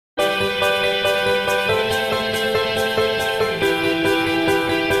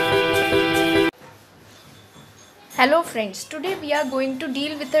Hello friends, today we are going to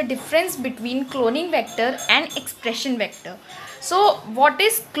deal with the difference between cloning vector and expression vector. So what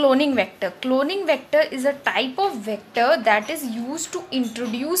is cloning vector? Cloning vector is a type of vector that is used to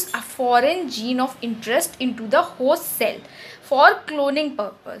introduce a foreign gene of interest into the host cell for cloning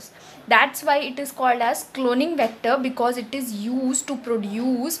purpose. That's why it is called as cloning vector, because it is used to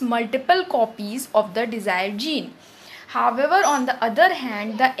produce multiple copies of the desired gene. However, on the other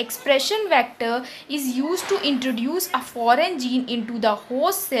hand, the expression vector is used to introduce a foreign gene into the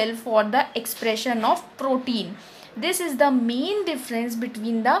host cell for the expression of protein. This is the main difference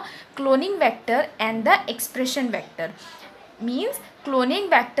between the cloning vector and the expression vector. Means cloning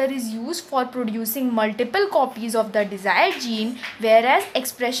vector is used for producing multiple copies of the desired gene, whereas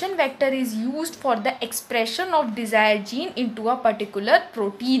expression vector is used for the expression of desired gene into a particular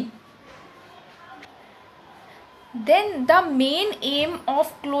protein. Then the main aim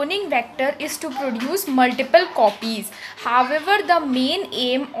of cloning vector is to produce multiple copies. However, the main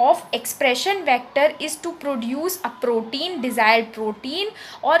aim of expression vector is to produce a protein, desired protein,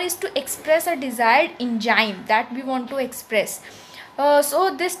 or is to express a desired enzyme that we want to express.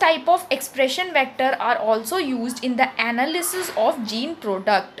 So this type of expression vector are also used in the analysis of gene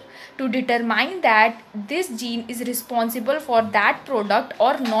product to determine that this gene is responsible for that product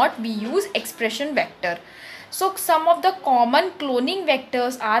or not. We use expression vector. So some of the common cloning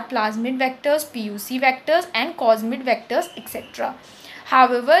vectors are plasmid vectors, PUC vectors and cosmid vectors, etc.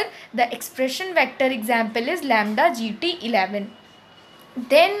 However, the expression vector example is lambda GT11.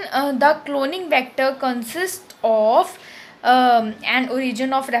 Then the cloning vector consists of an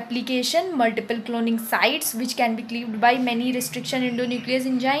origin of replication, multiple cloning sites which can be cleaved by many restriction endonuclease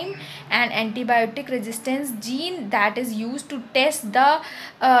enzyme, and antibiotic resistance gene that is used to test the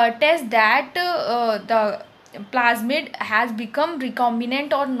the plasmid has become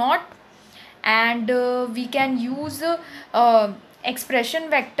recombinant or not. And we can use expression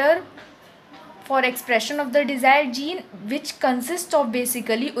vector for expression of the desired gene, which consists of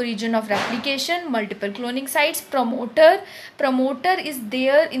basically origin of replication, multiple cloning sites, promoter is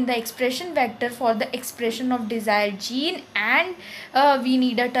there in the expression vector for the expression of desired gene, and we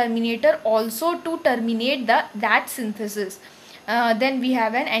need a terminator also to terminate that synthesis. Then we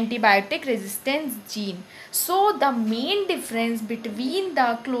have an antibiotic resistance gene. So the main difference between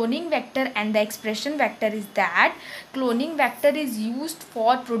the cloning vector and the expression vector is that cloning vector is used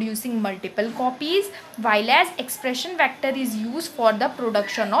for producing multiple copies, while as expression vector is used for the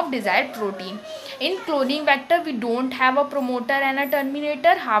production of desired protein. In cloning vector we don't have a promoter and a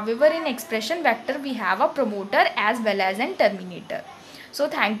terminator. However, in expression vector we have a promoter as well as a terminator. So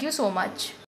thank you so much.